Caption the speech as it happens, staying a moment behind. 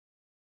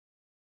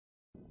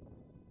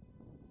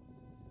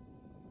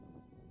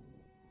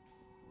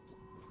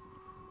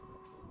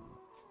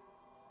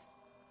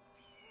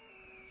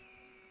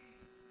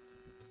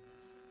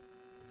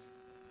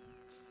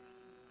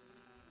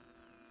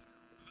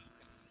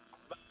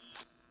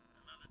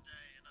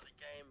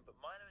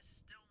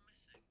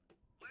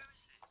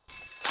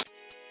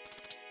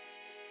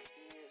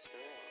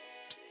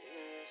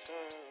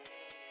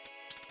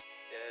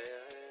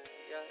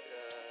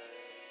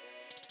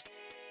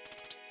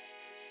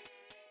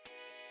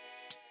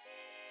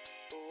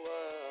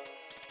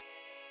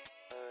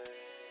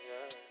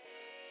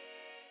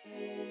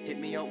Hit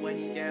me up when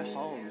you get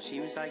home. She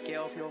was like, get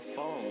off your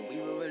phone.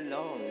 We were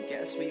alone.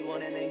 Get a sweet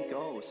one and then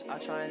ghost. I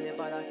try and live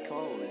by that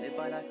code, live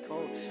by that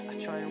code. I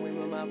try and win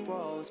with my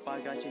bros. By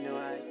guys, you know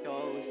how it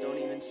goes. Don't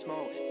even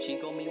smoke. She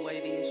got me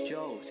wavy as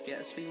jokes.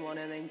 Get a sweet one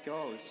and then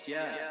ghost.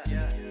 Yeah.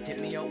 Hit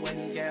me up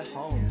when you get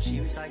home. She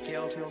was like, get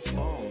off your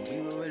phone.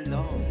 We were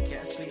alone.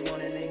 Get a sweet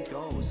one and then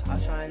ghost. I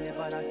try and live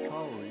by that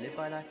code, live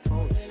by that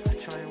code. I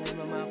try and win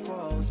with my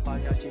bros. By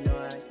guys, you know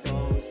how it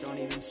goes. Don't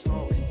even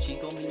smoke. She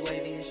got me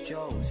wavy as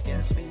jokes. Get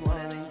a sweet one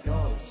and then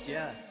ghost.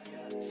 Yeah.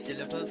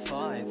 Still up at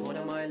 5, what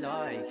am I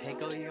like? Hey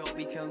girl, you hope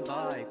we can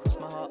vibe. Cross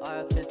my heart, I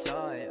have to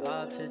die, I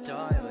have to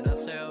die. When I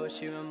say I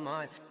wish you were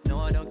mine. No,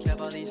 I don't care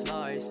about these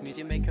lies.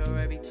 Music maker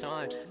every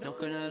time, not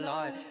gonna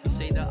lie. You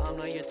say that I'm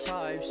not your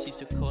type. She's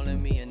still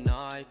calling me a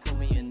night, call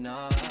me a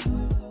night.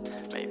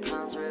 Make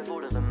plans with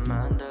all of them,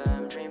 man.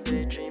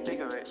 Dream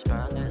bigger,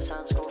 expand it.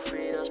 Sounds go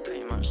free, that's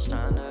pretty much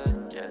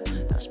standard. Yeah,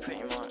 that's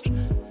pretty much.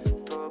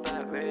 Throw it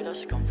back, ready,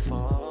 let's come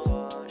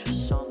far.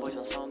 Just some boys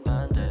and some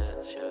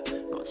bandits, yeah.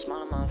 Got a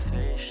smile on my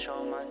face,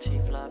 show my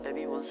teeth like,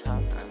 baby, what's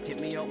happening?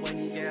 Hit me up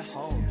when you get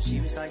home. She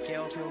was like, get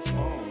off your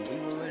phone.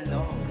 We were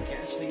alone.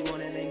 Get a sweet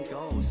one and then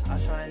ghost. I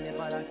try and live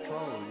by that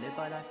code, live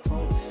by that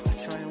code.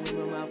 I try and win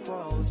with my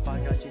bros. By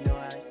God, you know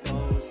how it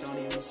goes. Don't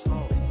even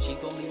smoke. She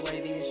got me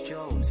wavy as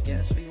jokes. Get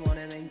a sweet one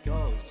and then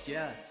ghost.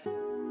 Yeah.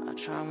 I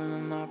try and win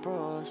with my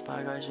bros.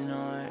 By God, you know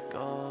how it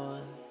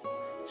goes.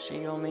 She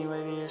got me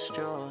wavy as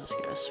jokes.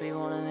 Get a sweet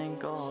one and then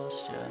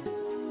ghost. Yeah.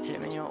 Hit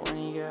me up when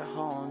you get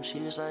home. She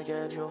was like,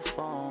 get off your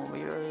phone.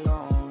 We were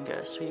alone. Get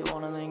a sweet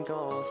one and then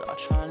ghost. I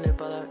try and live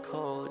by that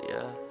code,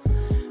 yeah.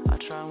 I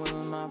try and win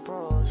with my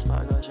bros.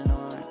 By God, you know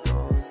how it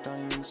goes.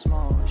 Don't even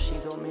smoke. She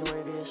got me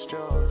wavy as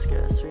jokes.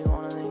 Get a sweet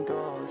one and then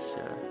ghost,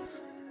 yeah.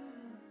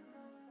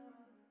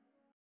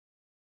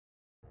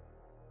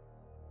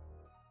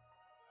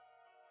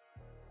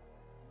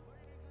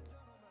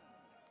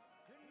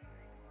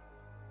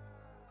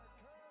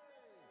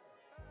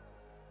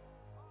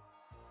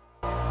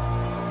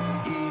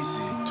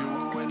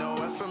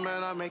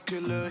 I make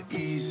it look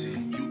easy.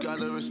 You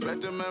gotta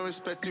respect them and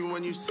respect you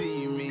when you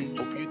see me.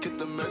 Hope you get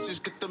the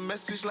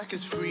message like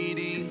it's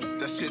 3D.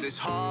 That shit is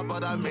hard,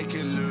 but I make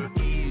it look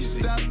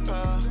easy.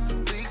 Stepper,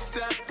 big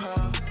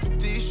stepper.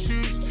 These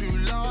shoes too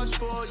large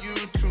for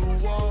you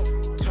to walk.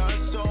 Turn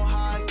so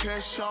high,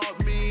 can't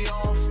shut me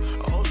off.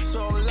 Oh,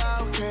 so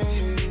loud, can't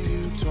hear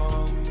you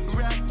talk.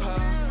 Rapper,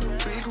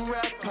 big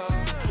rapper.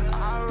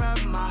 I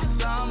rap my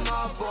sound,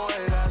 my boy,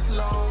 that's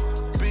long.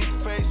 Big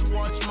face,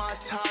 watch my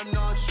time,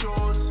 not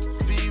yours.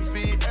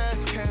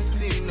 Can't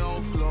see no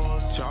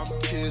flaws. Chop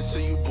tears so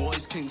you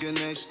boys can get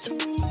next to.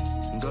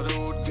 Got an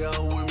old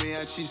girl with me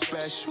and she's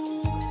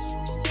special.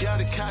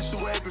 Gotta catch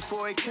the wave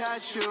before it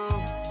catch you.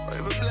 Or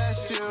ever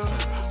bless you,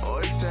 or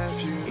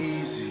accept you.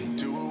 Easy,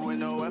 do it with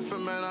no effort,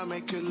 man, I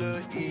make it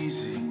look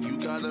easy. You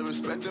gotta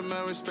respect them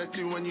and respect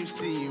you when you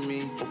see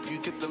me. Hope you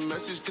get the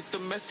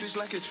message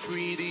like it's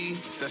 3D.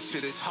 That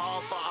shit is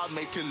hard, but I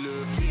make it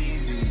look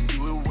easy.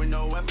 Do it with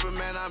no effort,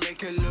 man, I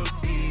make it look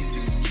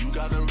easy. You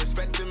gotta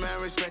respect them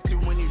and respect it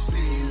when you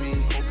see me.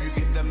 Hope you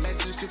get the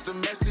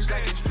message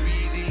like it's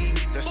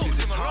 3D. That shit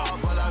is hard,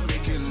 but I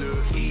make it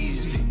look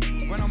easy.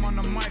 When I'm on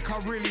the mic, I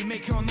really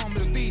make your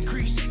numbers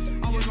decrease.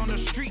 I was on the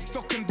street,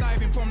 ducking,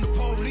 diving from the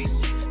police.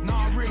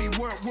 Now I really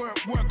work,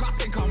 I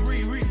think I'm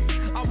Riri.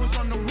 I was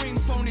on the wing,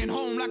 phoning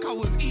home like I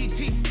was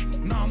E.T.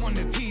 Now I'm on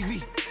the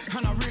TV,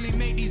 and I really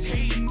make these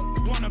hating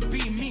wanna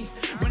be me.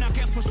 When I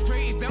get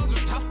frustrated, they'll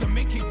just have to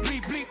make it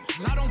bleep bleep.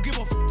 Cause I don't give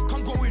a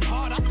I'm going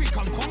hard, I think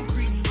I'm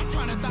concrete.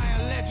 Tryna die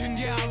a legend,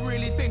 yeah, I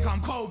really think I'm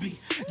Kobe.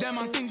 Them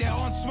I think they're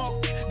on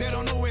smoke, they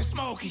don't know we're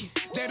smoky.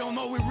 They don't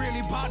know we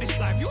really about this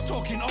life, you're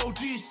talking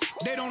OGs.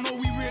 They don't know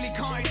we really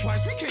can't eat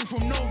twice. We came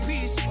from no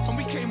peace, and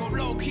we came up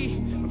low-key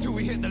until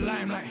we hit the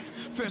limelight.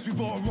 First we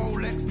bought a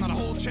Rolex, now the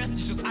whole chest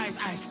is just ice.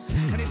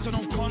 And it's a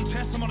no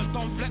contest, I'm on a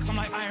dumb flex, I'm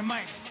like Iron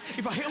Mike.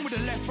 If I hit him with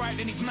the left, right,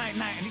 then it's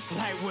night-night, and it's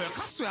light work.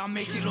 I swear I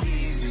make it look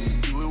easy.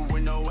 Do it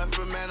with no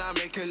effort, man, I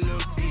make it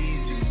look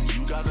easy.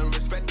 You gotta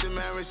respect them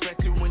and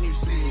respect it when you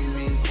see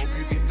me. Hope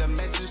you get the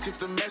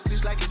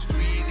message like it's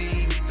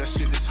 3D. That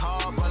shit is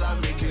hard, but I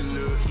make it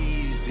look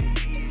easy.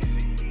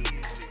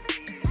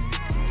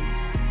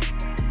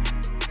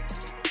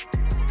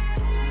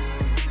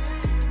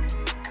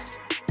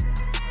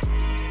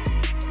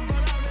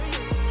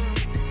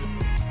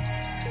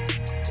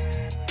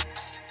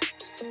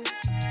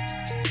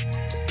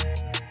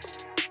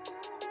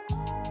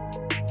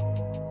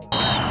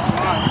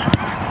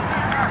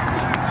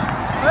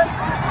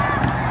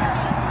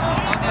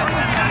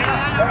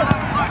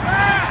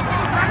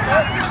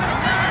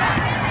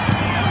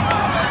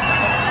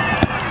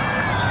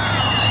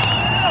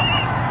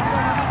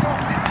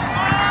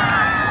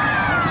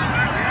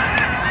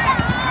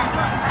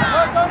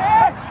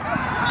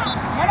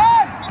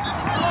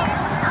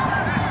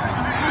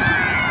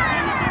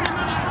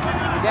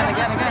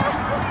 again.